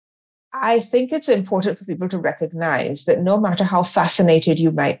I think it's important for people to recognize that no matter how fascinated you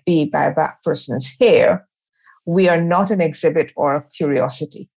might be by a Black person's hair, we are not an exhibit or a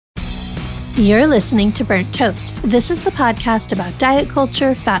curiosity. You're listening to Burnt Toast. This is the podcast about diet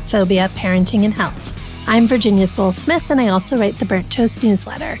culture, fat phobia, parenting, and health. I'm Virginia Sole-Smith, and I also write the Burnt Toast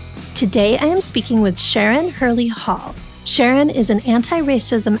newsletter. Today, I am speaking with Sharon Hurley Hall. Sharon is an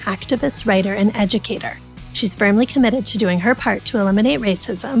anti-racism activist, writer, and educator. She's firmly committed to doing her part to eliminate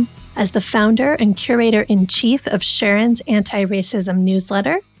racism. As the founder and curator-in-chief of Sharon's Anti-Racism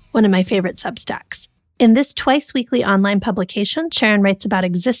newsletter, one of my favorite Substacks. In this twice-weekly online publication, Sharon writes about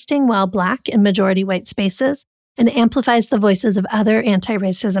existing while Black and majority white spaces and amplifies the voices of other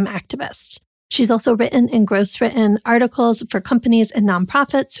anti-racism activists. She's also written and ghostwritten articles for companies and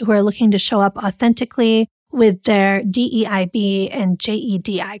nonprofits who are looking to show up authentically with their DEIB and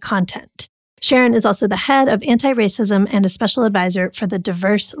JEDI content. Sharon is also the head of anti-racism and a special advisor for the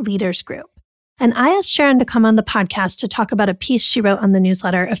Diverse Leaders Group. And I asked Sharon to come on the podcast to talk about a piece she wrote on the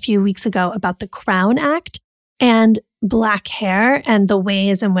newsletter a few weeks ago about the Crown Act and Black hair and the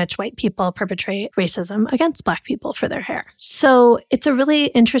ways in which white people perpetrate racism against Black people for their hair. So it's a really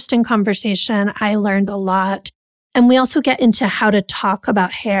interesting conversation. I learned a lot. And we also get into how to talk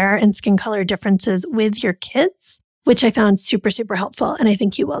about hair and skin color differences with your kids, which I found super, super helpful. And I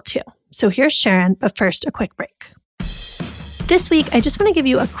think you will too. So here's Sharon, but first, a quick break. This week, I just want to give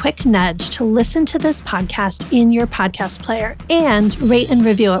you a quick nudge to listen to this podcast in your podcast player and rate and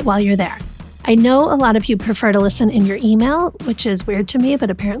review it while you're there. I know a lot of you prefer to listen in your email, which is weird to me, but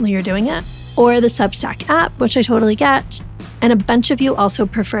apparently you're doing it, or the Substack app, which I totally get. And a bunch of you also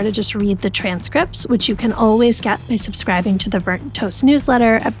prefer to just read the transcripts, which you can always get by subscribing to the Burnt Toast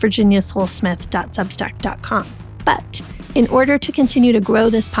newsletter at virginiasolesmith.substack.com. But in order to continue to grow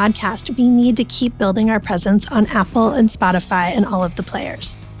this podcast, we need to keep building our presence on Apple and Spotify and all of the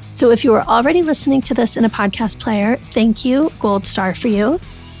players. So if you are already listening to this in a podcast player, thank you, gold star for you.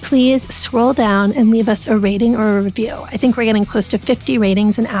 Please scroll down and leave us a rating or a review. I think we're getting close to 50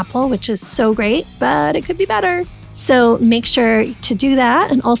 ratings in Apple, which is so great, but it could be better. So make sure to do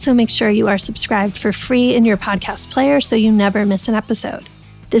that, and also make sure you are subscribed for free in your podcast player so you never miss an episode.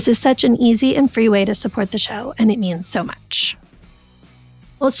 This is such an easy and free way to support the show, and it means so much.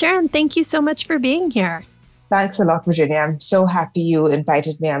 Well, Sharon, thank you so much for being here. Thanks a lot, Virginia. I'm so happy you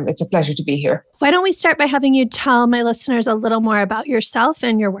invited me. It's a pleasure to be here. Why don't we start by having you tell my listeners a little more about yourself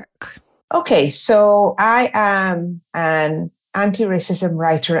and your work? Okay, so I am an anti-racism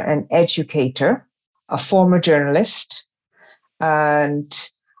writer and educator, a former journalist, and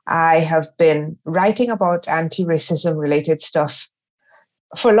I have been writing about anti-racism related stuff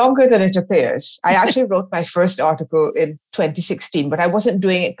for longer than it appears. I actually wrote my first article in 2016, but I wasn't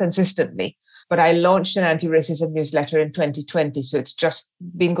doing it consistently. But I launched an anti-racism newsletter in 2020. So it's just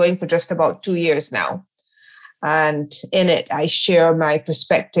been going for just about 2 years now. And in it, I share my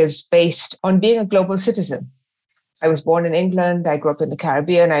perspectives based on being a global citizen. I was born in England. I grew up in the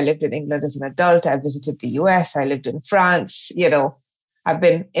Caribbean. I lived in England as an adult. I visited the US. I lived in France. I've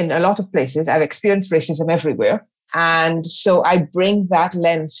been in a lot of places. I've experienced racism everywhere. And so I bring that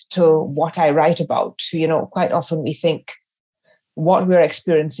lens to what I write about. Quite often we think what we're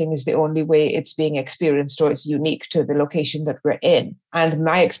experiencing is the only way it's being experienced, or it's unique to the location that we're in. And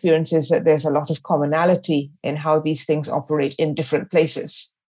my experience is that there's a lot of commonality in how these things operate in different places.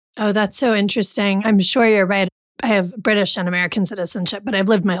 Oh, that's so interesting. I'm sure you're right. I have British and American citizenship, but I've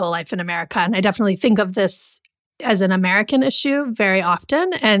lived my whole life in America. And I definitely think of this as an American issue very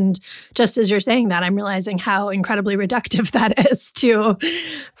often. And just as you're saying that, I'm realizing how incredibly reductive that is to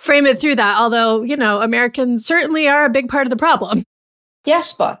frame it through that. Although, Americans certainly are a big part of the problem.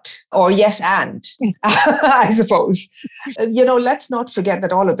 Yes, or yes, and I suppose. Let's not forget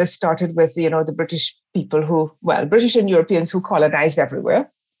that all of this started with, the British people British and Europeans who colonized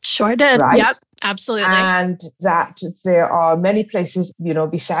everywhere. Sure did. Right? Yep, absolutely. And that there are many places,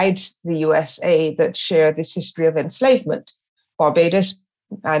 besides the USA that share this history of enslavement, Barbados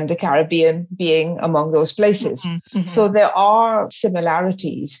and the Caribbean being among those places. Mm-hmm, mm-hmm. So there are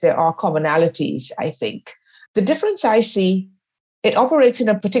similarities, there are commonalities, I think. The difference I see, it operates in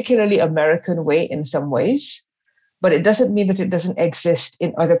a particularly American way in some ways, but it doesn't mean that it doesn't exist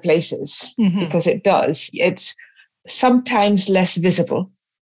in other places, because it does. It's sometimes less visible.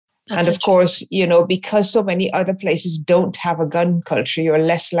 And of course, because so many other places don't have a gun culture, you're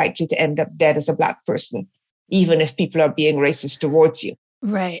less likely to end up dead as a Black person, even if people are being racist towards you.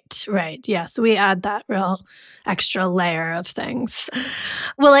 Right. Yeah. So we add that real extra layer of things.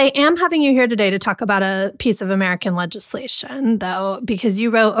 Well, I am having you here today to talk about a piece of American legislation, though, because you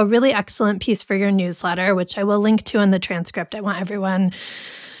wrote a really excellent piece for your newsletter, which I will link to in the transcript. I want everyone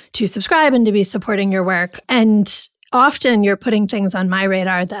to subscribe and to be supporting your work. And often you're putting things on my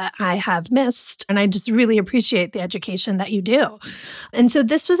radar that I have missed. And I just really appreciate the education that you do. And so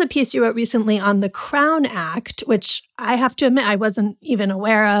this was a piece you wrote recently on the Crown Act, which I have to admit I wasn't even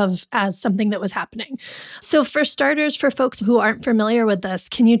aware of as something that was happening. So for starters, for folks who aren't familiar with this,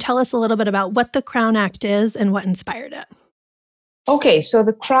 can you tell us a little bit about what the Crown Act is and what inspired it? Okay, so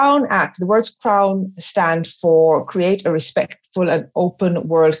the Crown Act, the words Crown stand for Create a Respectful and Open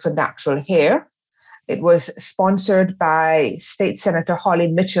World for Natural Hair. It was sponsored by State Senator Holly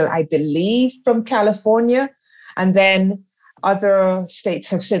Mitchell, I believe, from California. And then other states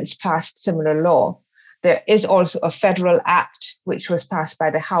have since passed similar law. There is also a federal act, which was passed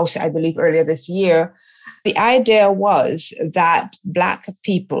by the House, I believe, earlier this year. The idea was that Black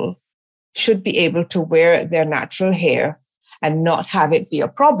people should be able to wear their natural hair and not have it be a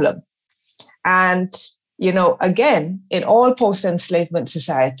problem. And again, in all post-enslavement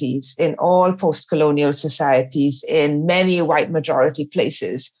societies, in all post-colonial societies, in many white majority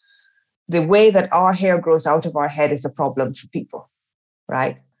places, the way that our hair grows out of our head is a problem for people,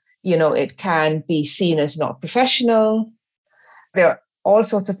 right? It can be seen as not professional. There are all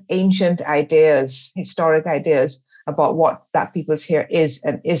sorts of ancient ideas, historic ideas about what Black people's hair is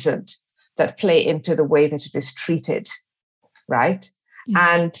and isn't that play into the way that it is treated, right? Mm-hmm.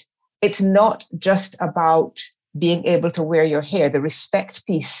 And it's not just about being able to wear your hair. The respect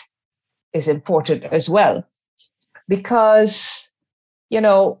piece is important as well. Because,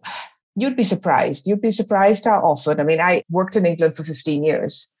 you'd be surprised. You'd be surprised how often. I mean, I worked in England for 15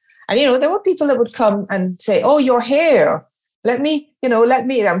 years. And, there were people that would come and say, oh, your hair. For those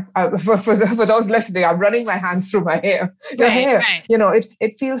listening, I'm running my hands through my hair. Your hair, right.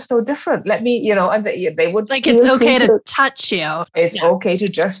 It feels so different. And they would like it's okay to touch you. It's okay to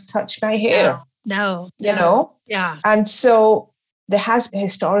just touch my hair. No. Yeah. And so there has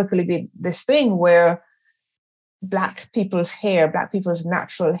historically been this thing where Black people's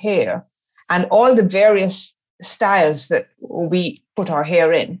natural hair, and all the various styles that we put our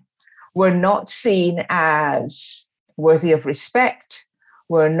hair in were not seen as worthy of respect,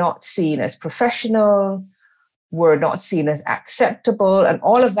 were not seen as professional, were not seen as acceptable. And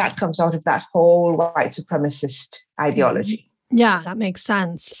all of that comes out of that whole white supremacist ideology. Yeah, that makes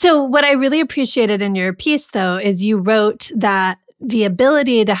sense. So what I really appreciated in your piece, though, is you wrote that the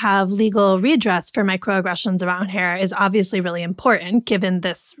ability to have legal redress for microaggressions around hair is obviously really important, given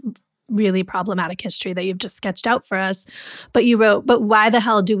this really problematic history that you've just sketched out for us. But you wrote, but why the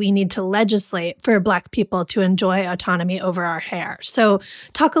hell do we need to legislate for Black people to enjoy autonomy over our hair? So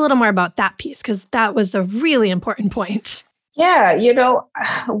talk a little more about that piece, because that was a really important point. Yeah,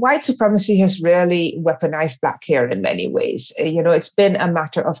 white supremacy has really weaponized Black hair in many ways. It's been a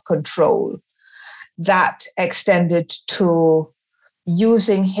matter of control that extended to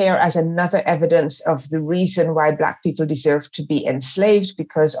using hair as another evidence of the reason why Black people deserve to be enslaved,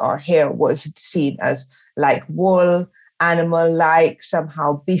 because our hair was seen as like wool, animal-like,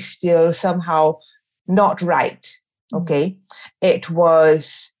 somehow bestial, somehow not right. Okay. It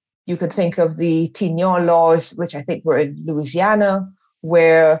was, you could think of the Tignon laws, which I think were in Louisiana,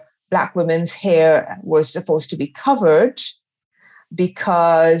 where Black women's hair was supposed to be covered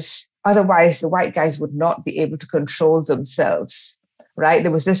because otherwise the white guys would not be able to control themselves. Right?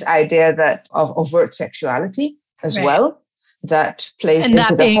 There was this idea that of overt sexuality as well that plays and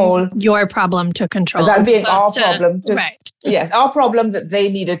into the whole your problem to control. That being our problem. Right. Yes, our problem that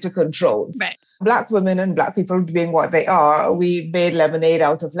they needed to control. Right. Black women and Black people being what they are, we made lemonade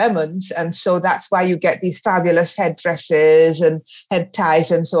out of lemons. And so that's why you get these fabulous headdresses and head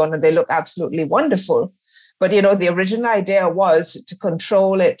ties and so on. And they look absolutely wonderful. But, the original idea was to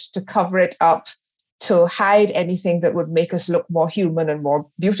control it, to cover it up, to hide anything that would make us look more human and more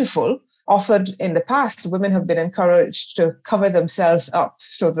beautiful. Often in the past, women have been encouraged to cover themselves up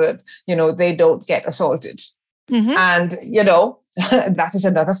so that, they don't get assaulted. Mm-hmm. And, that is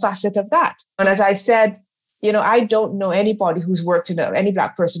another facet of that. And as I've said, I don't know anybody who's worked any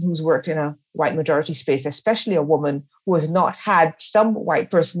Black person who's worked in a white majority space, especially a woman who has not had some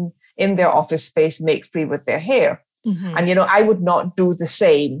white person in their office space make free with their hair. Mm-hmm. And, I would not do the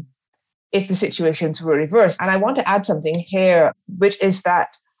same if the situations were reversed. And I want to add something here, which is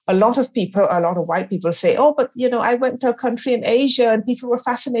that a lot of white people say, oh, but, I went to a country in Asia and people were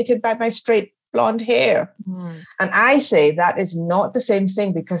fascinated by my straight blonde hair. Mm. And I say that is not the same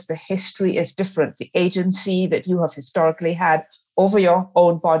thing because the history is different. The agency that you have historically had over your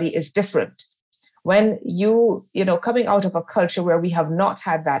own body is different. When coming out of a culture where we have not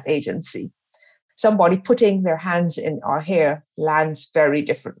had that agency, somebody putting their hands in our hair lands very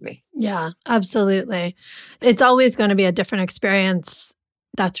differently. Yeah, absolutely. It's always going to be a different experience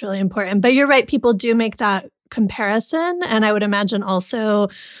That's really important. But you're right, people do make that comparison. And I would imagine also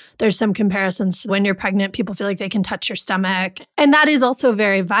there's some comparisons to when you're pregnant, people feel like they can touch your stomach. And that is also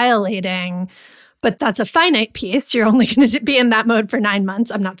very violating. But that's a finite piece. You're only going to be in that mode for 9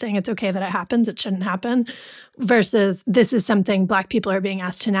 months. I'm not saying it's okay that it happens. It shouldn't happen. Versus this is something Black people are being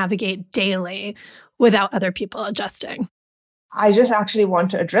asked to navigate daily without other people adjusting. I just actually want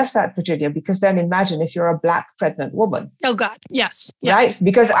to address that, Virginia, because then imagine if you're a Black pregnant woman. Oh, God. Yes. Right?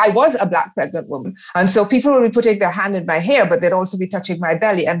 Because I was a Black pregnant woman. And so people would be putting their hand in my hair, but they'd also be touching my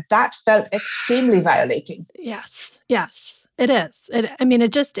belly. And that felt extremely violating. Yes. Yes, it is.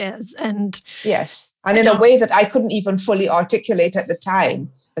 It just is. And yes. And in a way that I couldn't even fully articulate at the time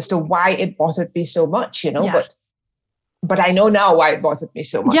as to why it bothered me so much, Yeah. But I know now why it bothered me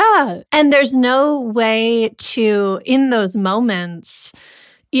so much. Yeah. And there's no way to, in those moments,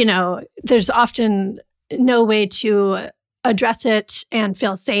 there's often no way to address it and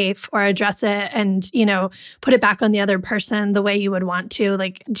feel safe or address it and, put it back on the other person the way you would want to.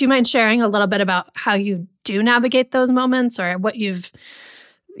 Like, do you mind sharing a little bit about how you do navigate those moments or what you've,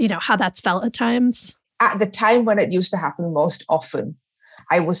 how that's felt at times? At the time when it used to happen most often,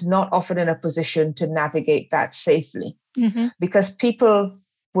 I was not often in a position to navigate that safely. Mm-hmm. Because people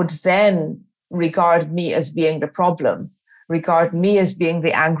would then regard me as being the problem, regard me as being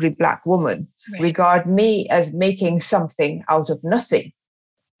the angry Black woman, right. Regard me as making something out of nothing.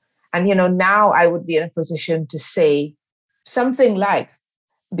 And, now I would be in a position to say something like,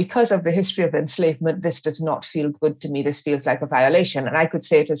 because of the history of enslavement, this does not feel good to me. This feels like a violation. And I could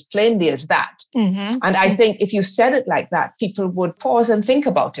say it as plainly as that. Mm-hmm. And I think if you said it like that, people would pause and think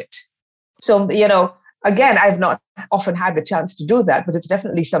about it. So, again, I've not often had the chance to do that, but it's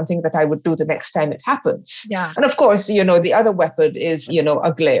definitely something that I would do the next time it happens. Yeah. And of course, the other weapon is,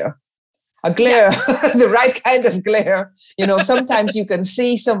 a glare. A glare, yes. The right kind of glare. Sometimes you can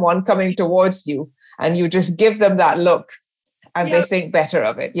see someone coming towards you and you just give them that look and yep. They think better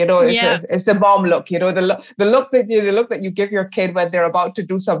of it. It's the mom look, the look that you give your kid when they're about to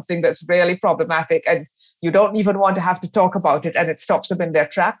do something that's really problematic and you don't even want to have to talk about it and it stops them in their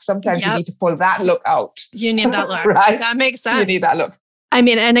tracks. Sometimes yep. You need to pull that look out. You need that look. Right? That makes sense. You need that look.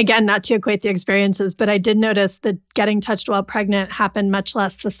 And again, not to equate the experiences, but I did notice that getting touched while pregnant happened much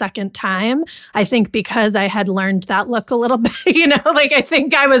less the second time. I think because I had learned that look a little bit, I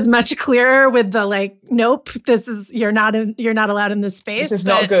think I was much clearer with the nope, you're not allowed in this space. This is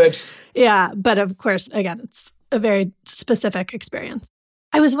not good. Yeah. But of course, again, it's a very specific experience.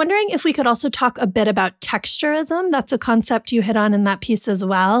 I was wondering if we could also talk a bit about texturism. That's a concept you hit on in that piece as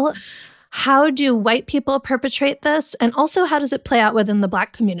well. How do white people perpetrate this? And also, how does it play out within the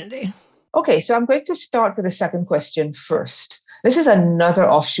Black community? Okay, so I'm going to start with the second question first. This is another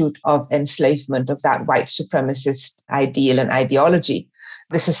offshoot of enslavement, of that white supremacist ideal and ideology.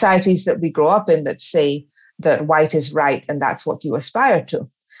 The societies that we grow up in that say that white is right and that's what you aspire to.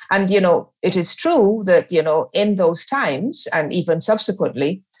 And, it is true that, in those times and even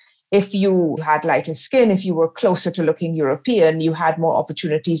subsequently, if you had lighter skin, if you were closer to looking European, you had more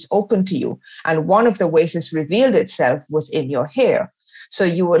opportunities open to you. And one of the ways this revealed itself was in your hair. So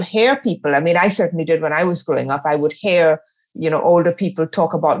you will hear people, I certainly did when I was growing up, I would hear, older people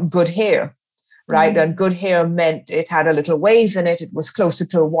talk about good hair, right? Mm-hmm. And good hair meant it had a little wave in it. It was closer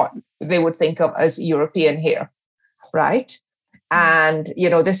to what they would think of as European hair, right? And,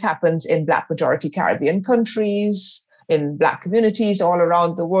 this happens in Black majority Caribbean countries, in Black communities all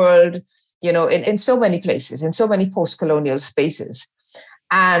around the world, in so many places, in so many post-colonial spaces.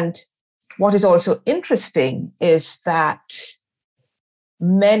 And what is also interesting is that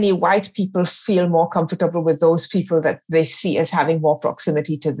many white people feel more comfortable with those people that they see as having more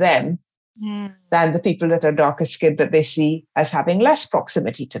proximity to them than the people that are darker skinned that they see as having less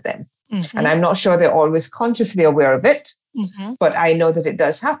proximity to them. Mm-hmm. And I'm not sure they're always consciously aware of it, but I know that it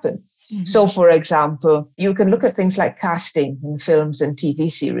does happen. Mm-hmm. So, for example, you can look at things like casting in films and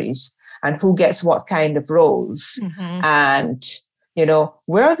TV series and who gets what kind of roles. Mm-hmm. And,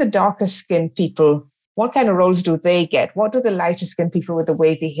 where are the darker skinned people? What kind of roles do they get? What do the lighter skinned people with the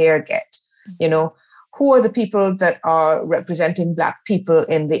wavy hair get? Mm-hmm. Who are the people that are representing Black people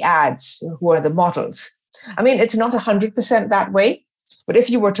in the ads? Who are the models? It's not 100% that way. But if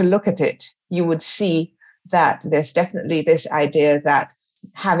you were to look at it, you would see that there's definitely this idea that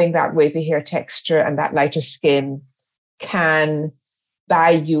having that wavy hair texture and that lighter skin can buy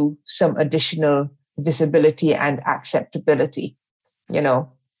you some additional visibility and acceptability,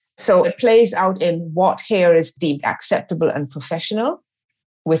 So it plays out in what hair is deemed acceptable and professional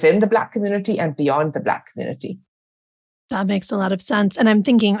within the Black community and beyond the Black community. That makes a lot of sense. And I'm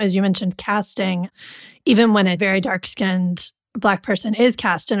thinking, as you mentioned, casting, even when a very dark-skinned a Black person is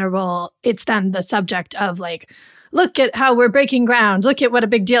cast in a role, it's then the subject of like, look at how we're breaking ground. Look at what a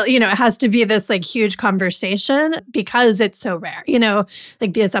big deal. It has to be this like huge conversation because it's so rare.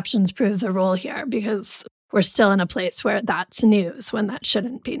 Like the assumptions prove the rule here because we're still in a place where that's news when that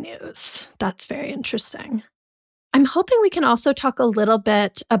shouldn't be news. That's very interesting. I'm hoping we can also talk a little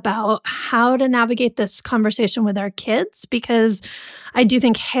bit about how to navigate this conversation with our kids, because I do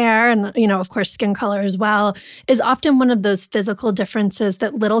think hair and, of course, skin color as well is often one of those physical differences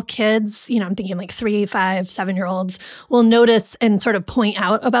that little kids, I'm thinking like 3, 5, 7-year-olds will notice and sort of point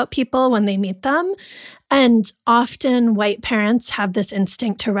out about people when they meet them. And often white parents have this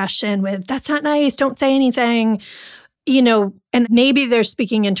instinct to rush in with, that's not nice, don't say anything. And maybe they're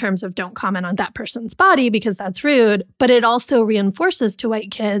speaking in terms of don't comment on that person's body because that's rude, but it also reinforces to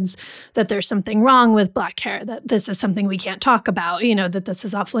white kids that there's something wrong with Black hair, that this is something we can't talk about, that this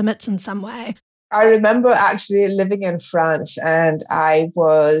is off limits in some way. I remember actually living in France, and I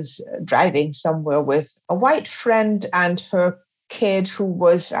was driving somewhere with a white friend and her kid who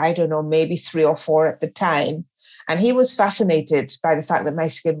was, I don't know, maybe 3 or 4 at the time. And he was fascinated by the fact that my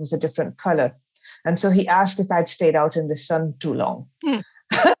skin was a different color. And so he asked if I'd stayed out in the sun too long.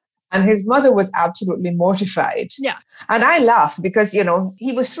 And his mother was absolutely mortified. Yeah. And I laughed because,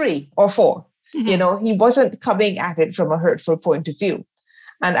 he was 3 or 4. Mm-hmm. He wasn't coming at it from a hurtful point of view.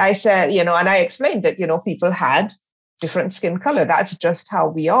 And I said, and I explained that, people had different skin color. That's just how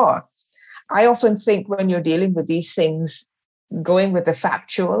we are. I often think when you're dealing with these things, going with the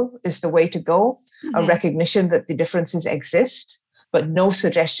factual is the way to go. Mm-hmm. A recognition that the differences exist, but no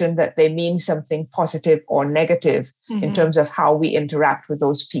suggestion that they mean something positive or negative mm-hmm. in terms of how we interact with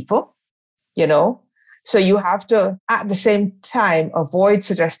those people, So you have to, at the same time, avoid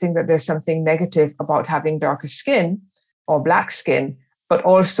suggesting that there's something negative about having darker skin or Black skin, but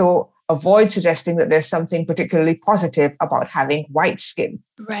also avoid suggesting that there's something particularly positive about having white skin.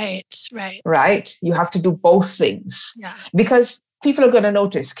 Right? You have to do both things. Yeah. Because people are going to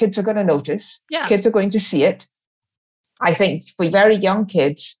notice. Kids are going to notice. Yeah. Kids are going to see it. I think for very young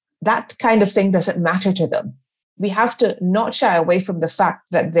kids, that kind of thing doesn't matter to them. We have to not shy away from the fact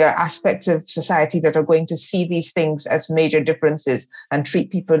that there are aspects of society that are going to see these things as major differences and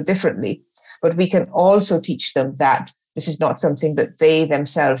treat people differently. But we can also teach them that this is not something that they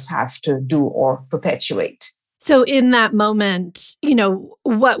themselves have to do or perpetuate. So in that moment,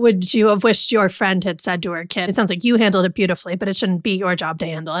 what would you have wished your friend had said to her kid? It sounds like you handled it beautifully, but it shouldn't be your job to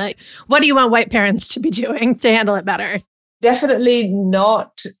handle it. What do you want white parents to be doing to handle it better? Definitely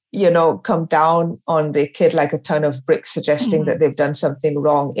not, come down on the kid like a ton of bricks, suggesting mm-hmm. that they've done something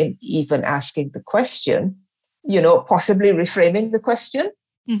wrong in even asking the question, possibly reframing the question.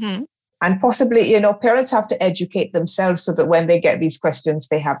 Mm-hmm. And possibly, parents have to educate themselves so that when they get these questions,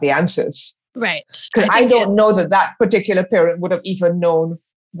 they have the answers. Right. Because I don't know that particular parent would have even known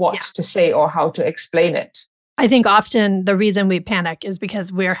what to say or how to explain it. I think often the reason we panic is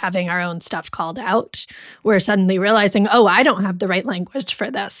because we're having our own stuff called out. We're suddenly realizing, I don't have the right language for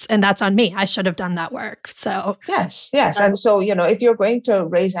this. And that's on me. I should have done that work. So Yes. And so, if you're going to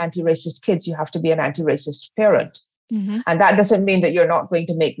raise anti-racist kids, you have to be an anti-racist parent. Mm-hmm. And that doesn't mean that you're not going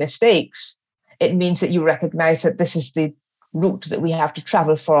to make mistakes. It means that you recognize that this is the route that we have to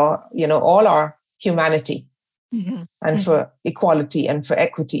travel for, all our humanity mm-hmm. and mm-hmm. for equality and for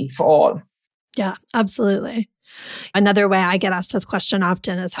equity for all. Yeah, absolutely. Another way I get asked this question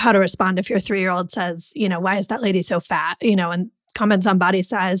often is how to respond if your 3-year-old says, why is that lady so fat, and comments on body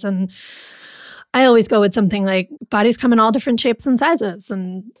size. And I always go with something like bodies come in all different shapes and sizes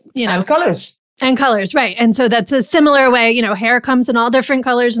and, And colors. And colors, right. And so that's a similar way, hair comes in all different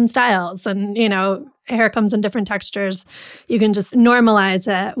colors and styles and, hair comes in different textures. You can just normalize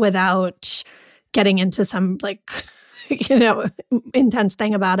it without getting into some intense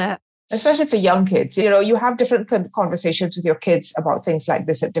thing about it. Especially for young kids, you have different conversations with your kids about things like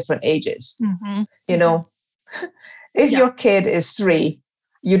this at different ages. Mm-hmm. If your kid is 3,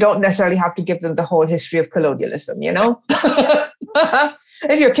 you don't necessarily have to give them the whole history of colonialism,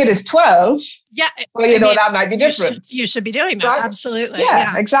 If your kid is 12, that might be different. You should be doing that. Right? Absolutely.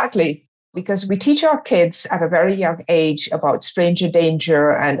 Yeah, exactly. Because we teach our kids at a very young age about stranger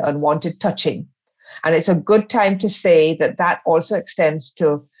danger and unwanted touching. And it's a good time to say that also extends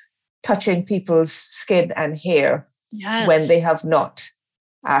to touching people's skin and hair when they have not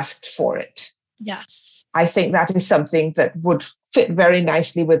asked for it. Yes. I think that is something that would fit very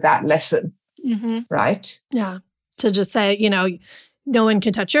nicely with that lesson, mm-hmm. right? Yeah. To just say, no one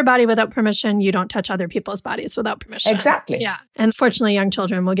can touch your body without permission. You don't touch other people's bodies without permission. Exactly. Yeah. And fortunately, young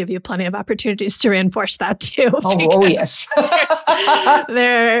children will give you plenty of opportunities to reinforce that too. Oh yes.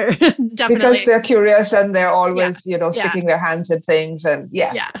 They're definitely. Because they're curious and they're always, sticking their hands in things and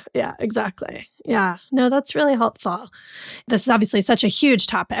Yeah, exactly. Yeah. No, that's really helpful. This is obviously such a huge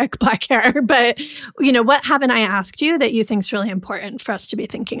topic, black hair, but what haven't I asked you that you think is really important for us to be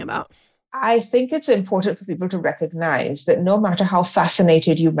thinking about? I think it's important for people to recognize that no matter how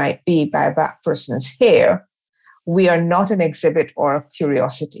fascinated you might be by a Black person's hair, we are not an exhibit or a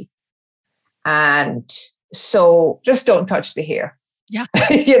curiosity. And so just don't touch the hair. Yeah.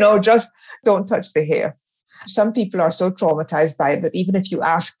 Just don't touch the hair. Some people are so traumatized by it that even if you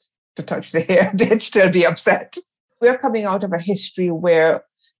asked to touch the hair, they'd still be upset. We're coming out of a history where,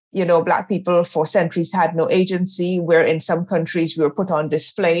 Black people for centuries had no agency, where in some countries we were put on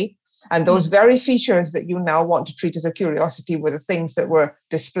display. And those very features that you now want to treat as a curiosity were the things that were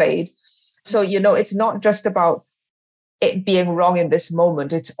displayed. So, it's not just about it being wrong in this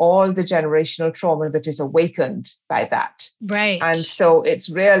moment. It's all the generational trauma that is awakened by that. Right. And so it's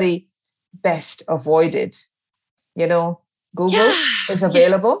really best avoided. Google is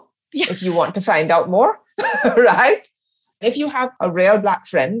available if you want to find out more, right? If you have a real Black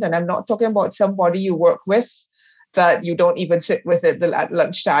friend, and I'm not talking about somebody you work with that you don't even sit with at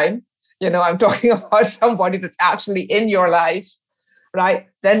lunchtime, I'm talking about somebody that's actually in your life, right?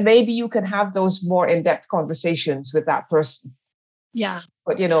 Then maybe you can have those more in-depth conversations with that person. Yeah.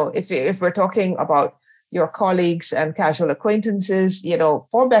 But, if we're talking about your colleagues and casual acquaintances,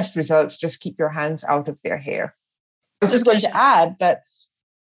 for best results, just keep your hands out of their hair. I was just going to add that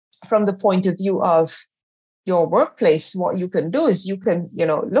from the point of view of your workplace, what you can do is you can,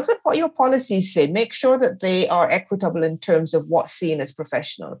 look at what your policies say, make sure that they are equitable in terms of what's seen as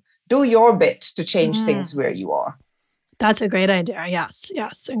professional. Do your bit to change things where you are. That's a great idea. Yes.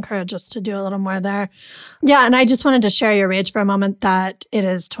 Encourage us to do a little more there. Yeah. And I just wanted to share your rage for a moment that it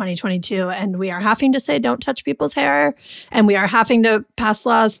is 2022 and we are having to say don't touch people's hair. And we are having to pass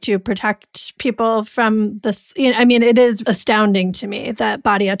laws to protect people from this. It is astounding to me that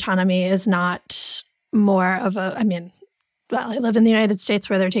body autonomy is not more of I live in the United States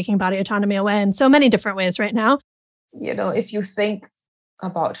where they're taking body autonomy away in so many different ways right now. If you think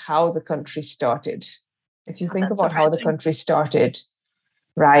about how the country started,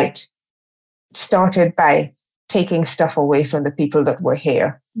 right, it started by taking stuff away from the people that were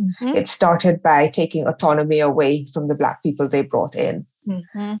here. Mm-hmm. It started by taking autonomy away from the Black people they brought in.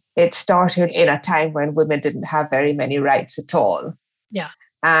 Mm-hmm. It started in a time when women didn't have very many rights at all. Yeah.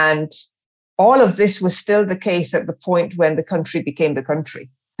 And all of this was still the case at the point when the country became the country.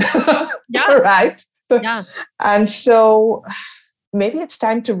 Yeah. Right? Yeah. And so maybe it's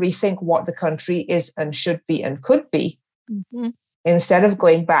time to rethink what the country is and should be and could be, instead of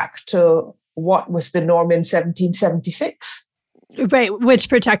going back to what was the norm in 1776. Right, which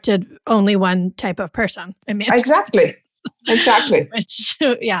protected only one type of person. Exactly. Which,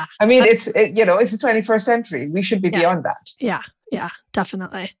 yeah. It's the 21st century. We should be beyond that. Yeah,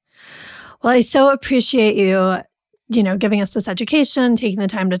 definitely. Well, I so appreciate you, giving us this education, taking the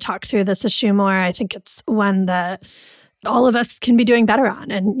time to talk through this issue more. I think it's one that all of us can be doing better on.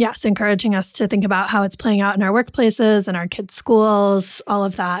 And yes, encouraging us to think about how it's playing out in our workplaces and our kids' schools, all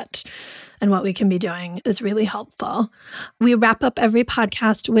of that, and what we can be doing is really helpful. We wrap up every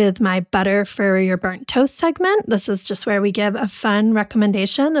podcast with my Butter for Your Burnt Toast segment. This is just where we give a fun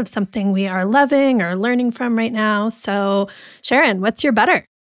recommendation of something we are loving or learning from right now. So Sharon, what's your butter?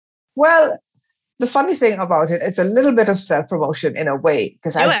 Well, the funny thing about it's a little bit of self-promotion in a way,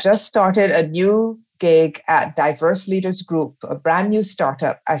 because I've just started a new gig at Diverse Leaders Group, a brand new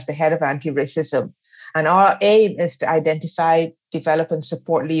startup, as the head of anti-racism. And our aim is to identify, develop, and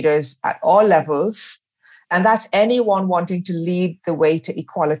support leaders at all levels. And that's anyone wanting to lead the way to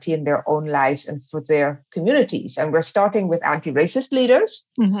equality in their own lives and for their communities. And we're starting with anti-racist leaders.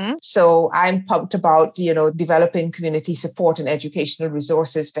 Mm-hmm. So I'm pumped about, developing community support and educational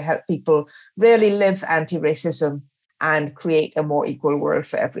resources to help people really live anti-racism and create a more equal world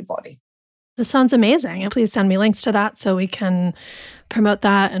for everybody. This sounds amazing. Please send me links to that so we can promote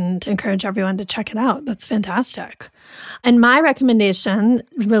that and encourage everyone to check it out. That's fantastic. And my recommendation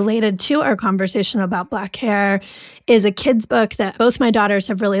related to our conversation about Black hair is a kid's book that both my daughters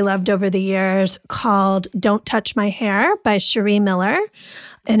have really loved over the years called Don't Touch My Hair by Cherie Miller.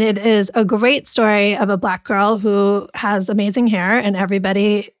 And it is a great story of a Black girl who has amazing hair, and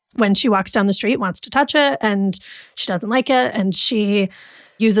everybody, when she walks down the street, wants to touch it, and she doesn't like it. And she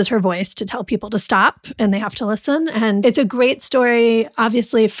uses her voice to tell people to stop, and they have to listen. And it's a great story,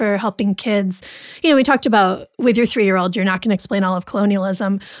 obviously, for helping kids. We talked about with your 3-year-old, you're not going to explain all of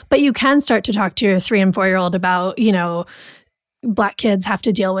colonialism, but you can start to talk to your 3 and 4-year-old about, Black kids have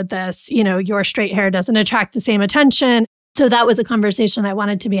to deal with this. Your straight hair doesn't attract the same attention. So that was a conversation I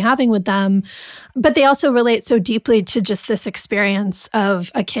wanted to be having with them. But they also relate so deeply to just this experience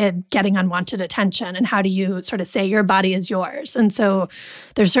of a kid getting unwanted attention, and how do you sort of say your body is yours? And so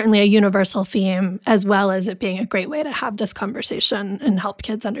there's certainly a universal theme, as well as it being a great way to have this conversation and help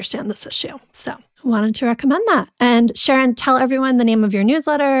kids understand this issue. So I wanted to recommend that. And Sharon, tell everyone the name of your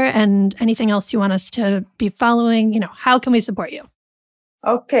newsletter and anything else you want us to be following. How can we support you?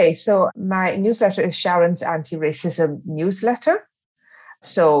 Okay, so my newsletter is Sharon's Anti-Racism Newsletter.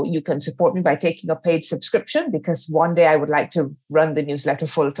 So you can support me by taking a paid subscription, because one day I would like to run the newsletter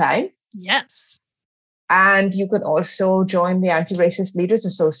full time. Yes. And you can also join the Anti-Racist Leaders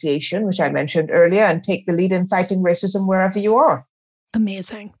Association, which I mentioned earlier, and take the lead in fighting racism wherever you are.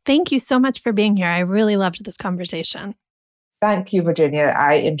 Amazing. Thank you so much for being here. I really loved this conversation. Thank you, Virginia.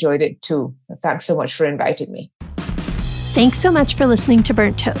 I enjoyed it too. Thanks so much for inviting me. Thanks so much for listening to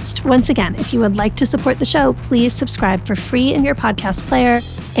Burnt Toast. Once again, if you would like to support the show, please subscribe for free in your podcast player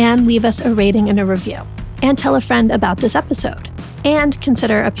and leave us a rating and a review. And tell a friend about this episode. And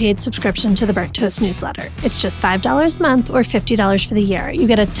consider a paid subscription to the Burnt Toast newsletter. It's just $5 a month or $50 for the year. You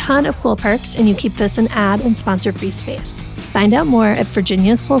get a ton of cool perks, and you keep this an ad and sponsor-free space. Find out more at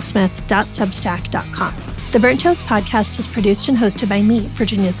virginiasolesmith.substack.com. The Burnt Toast podcast is produced and hosted by me,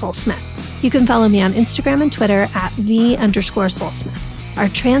 Virginia Soul Smith. You can follow me on Instagram and Twitter at @the_Soulsmith. Our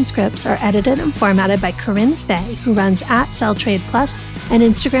transcripts are edited and formatted by Corinne Fay, who runs @SellTradePlus, an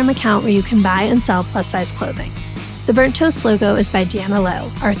Instagram account where you can buy and sell plus-size clothing. The Burnt Toast logo is by Deanna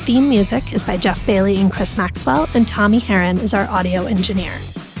Lowe. Our theme music is by Jeff Bailey and Chris Maxwell, and Tommy Heron is our audio engineer.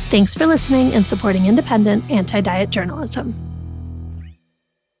 Thanks for listening and supporting independent, anti-diet journalism.